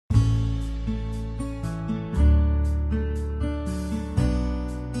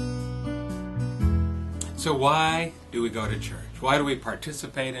So why do we go to church? Why do we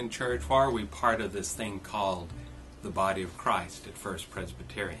participate in church? Why are we part of this thing called the body of Christ at First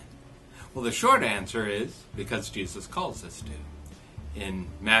Presbyterian? Well, the short answer is because Jesus calls us to. In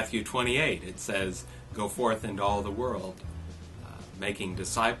Matthew 28, it says, "Go forth into all the world, making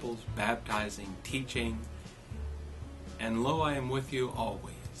disciples, baptizing, teaching, and lo, I am with you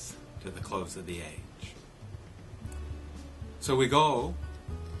always to the close of the age." So we go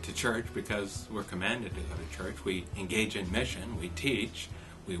to church because we're commanded to go to church. We engage in mission, we teach,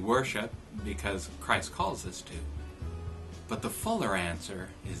 we worship because Christ calls us to. But the fuller answer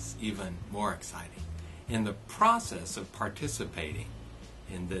is even more exciting. In the process of participating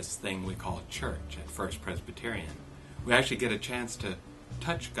in this thing we call church at First Presbyterian, we actually get a chance to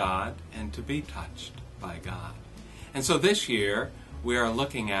touch God and to be touched by God. And so this year, we are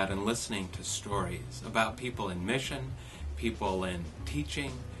looking at and listening to stories about people in mission, people in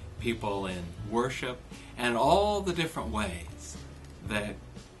teaching, people in worship, and all the different ways that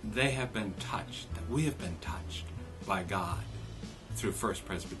they have been touched, that we have been touched by God through First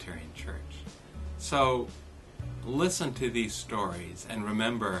Presbyterian Church. So listen to these stories and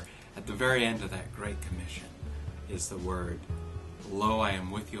remember at the very end of that Great Commission is the word, "Lo, I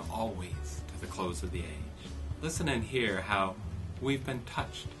am with you always to the close of the age." Listen and hear how we've been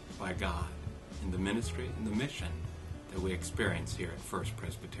touched by God in the ministry and the mission that we experience here at First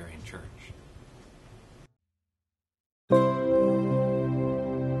Presbyterian Church.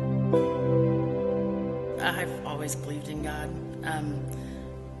 I've always believed in God,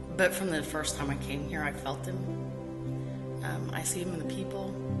 but from the first time I came here, I felt Him. I see Him in the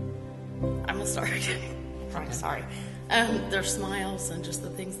people. I'm gonna start. I'm sorry. Their smiles and just the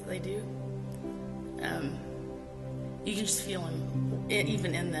things that they do. You can just feel Him,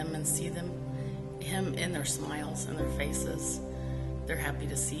 even in them, and see Him in their smiles and their faces. They're happy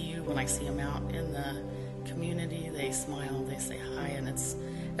to see you. When I see them out in the community, they smile, they say hi, and it's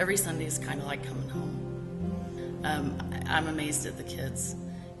every Sunday is kind of like coming home. I'm amazed at the kids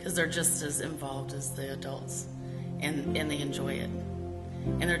because they're just as involved as the adults, and they enjoy it.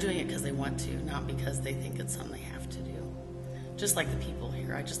 And they're doing it because they want to, not because they think it's something they have to do. Just like the people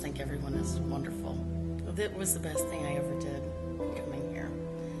here, I just think everyone is wonderful. It was the best thing I ever did coming here.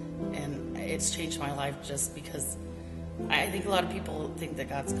 And it's changed my life just because I think a lot of people think that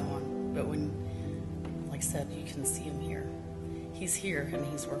God's gone. But when, like I said, you can see Him here. He's here and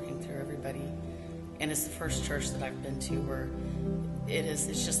He's working through everybody. And it's the first church that I've been to where it's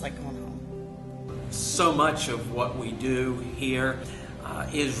just like going home. So much of what we do here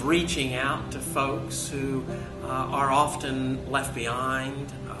is reaching out to folks who are often left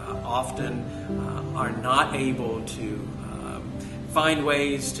behind, often are not able to find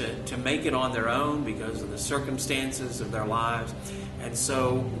ways to make it on their own because of the circumstances of their lives. And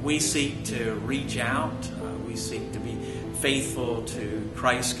so we seek to reach out. We seek to be faithful to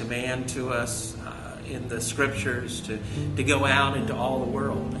Christ's command to us in the Scriptures to go out into all the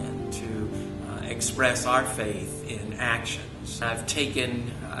world and to express our faith in actions. I've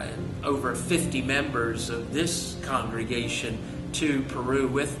taken over 50 members of this congregation to Peru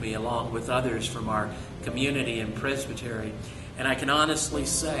with me, along with others from our community and presbytery. And I can honestly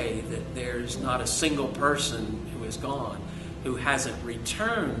say that there's not a single person who has gone who hasn't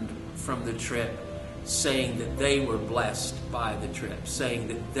returned from the trip saying that they were blessed by the trip, saying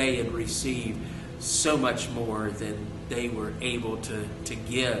that they had received so much more than they were able to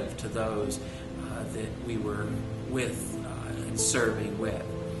give to those that we were with and serving with.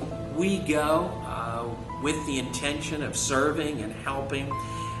 We go with the intention of serving and helping,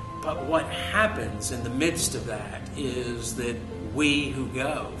 but what happens in the midst of that is that we who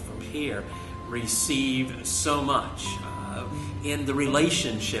go from here receive so much in the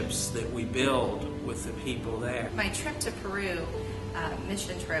relationships that we build with the people there. My trip to Peru,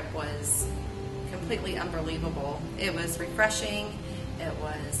 mission trip, was completely unbelievable. It was refreshing. It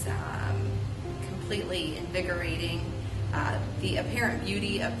was completely invigorating. The apparent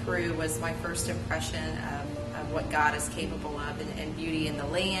beauty of Peru was my first impression of what God is capable of, and beauty in the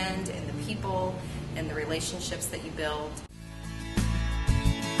land, and the people, and the relationships that you build.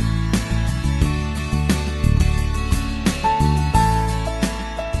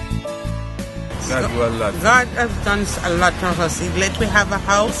 God has done a lot for us. He let me have a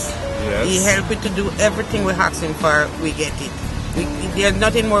house. Yes. He helped me to do everything we asked Him for. We get it. There's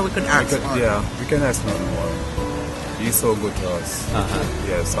nothing more we could ask for. Yeah, we can ask nothing more. He's so good to us.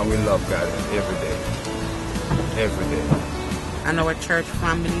 Yes, and we love God every day. Every day. And our church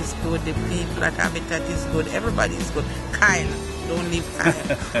family is good. The people at Habitat is good. Everybody is good. Kind. Don't leave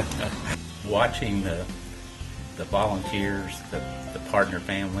kind. Watching the volunteers, the partner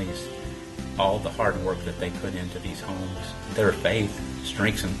families, all the hard work that they put into these homes. Their faith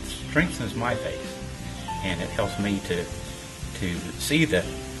strengthens my faith, and it helps me to see the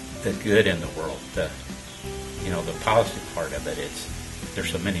good in the world. The positive part of it.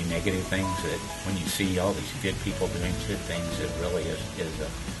 There's so many negative things that when you see all these good people doing good things, it really is a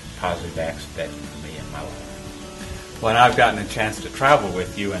positive aspect for me in my life. Well, I've gotten a chance to travel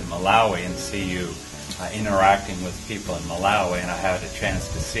with you in Malawi and see you interacting with people in Malawi, and I had a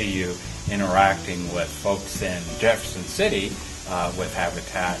chance to see you interacting with folks in Jefferson City with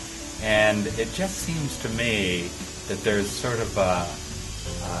Habitat. And it just seems to me that there's sort of a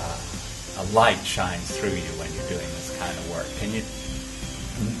light shines through you when you're doing this kind of work. Can you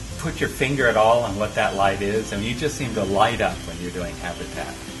put your finger at all on what that light is? I mean, you just seem to light up when you're doing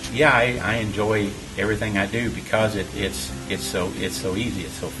Habitat. Yeah, I enjoy everything I do because it's so easy.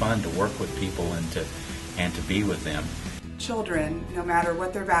 It's so fun to work with people and to be with them. Children, no matter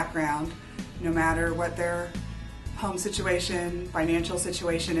what their background, no matter what their home situation, financial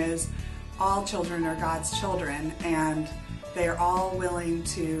situation is, all children are God's children, and they are all willing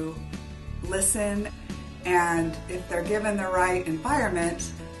to listen, and if they're given the right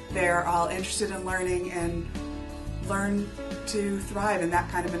environment, they're all interested in learning and learn to thrive in that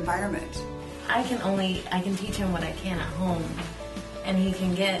kind of environment. I can teach him what I can at home, and he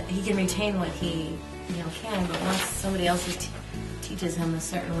can retain what he can, but once somebody else teaches him a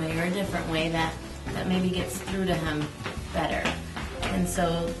certain way or a different way, that maybe gets through to him better. And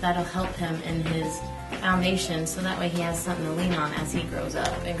so that'll help him in his foundation, so that way he has something to lean on as he grows up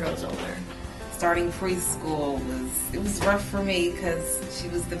and grows older. Starting preschool was rough for me because she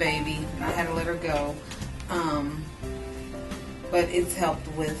was the baby. I had to let her go. But it's helped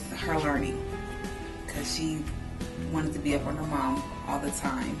with her learning because she wanted to be up on her mom all the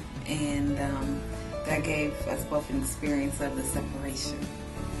time. And that gave us both an experience of the separation.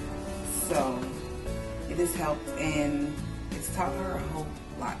 So it has helped, and it's taught her a whole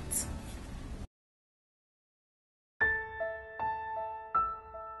lot.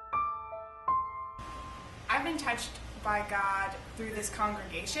 I've been touched by God through this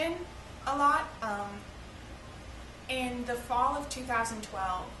congregation a lot. In the fall of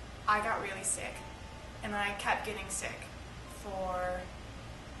 2012, I got really sick, and I kept getting sick for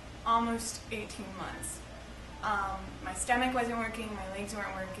almost 18 months. My stomach wasn't working, my legs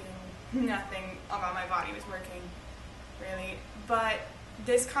weren't working, nothing about my body was working, really. But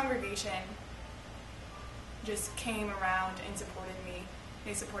this congregation just came around and supported me.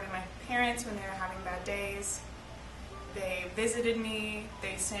 They supported my parents when they were having bad days. They visited me.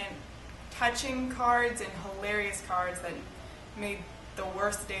 They sent touching cards and hilarious cards that made the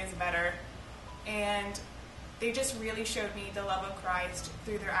worst days better. And they just really showed me the love of Christ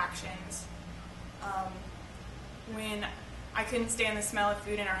through their actions. When I couldn't stand the smell of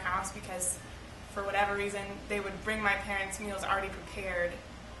food in our house because, for whatever reason, they would bring my parents meals already prepared.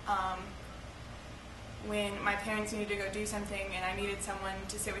 When my parents needed to go do something and I needed someone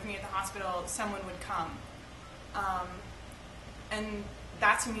to sit with me at the hospital, someone would come. And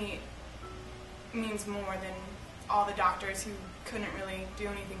that to me means more than all the doctors who couldn't really do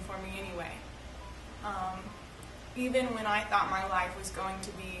anything for me anyway. Even when I thought my life was going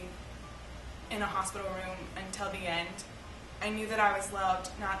to be in a hospital room until the end, I knew that I was loved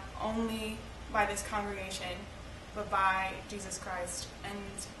not only by this congregation, but by Jesus Christ. And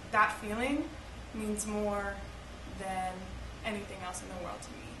that feeling means more than anything else in the world to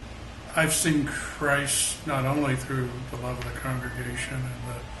me. I've seen Christ not only through the love of the congregation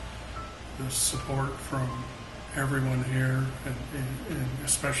and the support from everyone here, and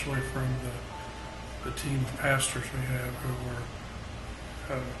especially from the team of pastors we have who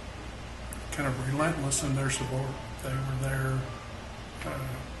were kind of relentless in their support. They were there,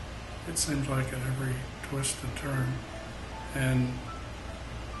 it seems like, at every twist and turn. And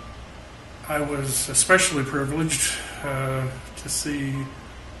I was especially privileged to see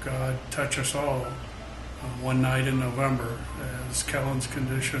God touch us all one night in November as Kellen's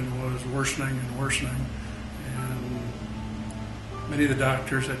condition was worsening and worsening, and many of the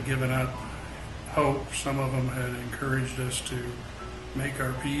doctors had given up hope. Some of them had encouraged us to make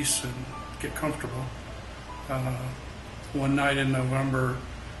our peace and get comfortable. One night in November,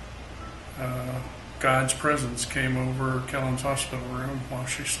 God's presence came over Kellen's hospital room while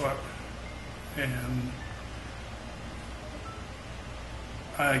she slept. And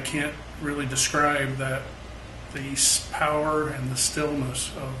I can't really describe that, the power and the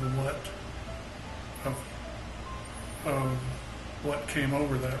stillness of what came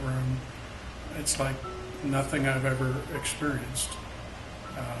over that room. It's like nothing I've ever experienced.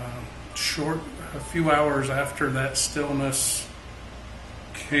 A few hours after that stillness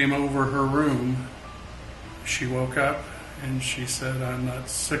came over her room, she woke up and she said, "I'm not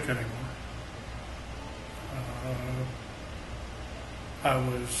sick anymore." I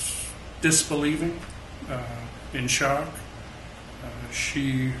was disbelieving, in shock.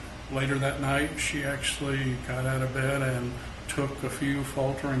 Later that night, she actually got out of bed and took a few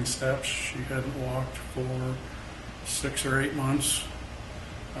faltering steps. She hadn't walked for 6 or 8 months.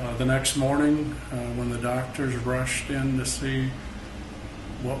 The next morning, when the doctors rushed in to see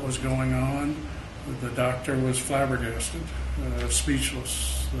what was going on, the doctor was flabbergasted,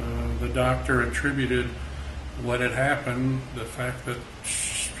 speechless. The doctor attributed what had happened, the fact that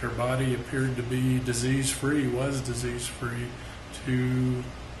her body appeared to be disease-free, to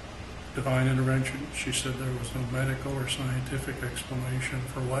divine intervention. She said there was no medical or scientific explanation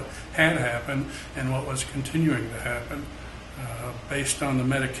for what had happened and what was continuing to happen. Based on the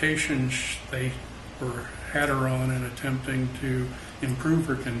medications they had her on and attempting to improve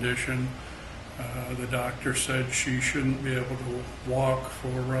her condition, the doctor said she shouldn't be able to walk for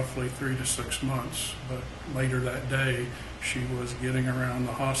roughly 3 to 6 months. But later that day, she was getting around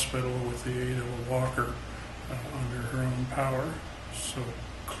the hospital with the aid of a walker under her own power. So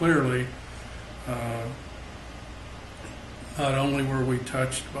clearly, not only were we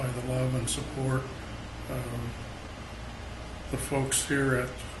touched by the love and support of the folks here at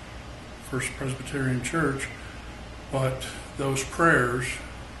First Presbyterian Church, but those prayers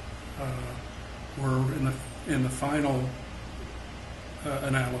were in the final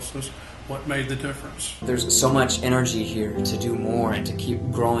analysis what made the difference. There's so much energy here to do more and to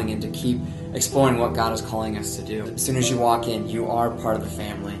keep growing and to keep exploring what God is calling us to do. As soon as you walk in, you are part of the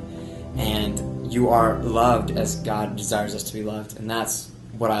family and you are loved as God desires us to be loved, and that's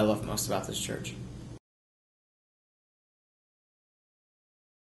what I love most about this church.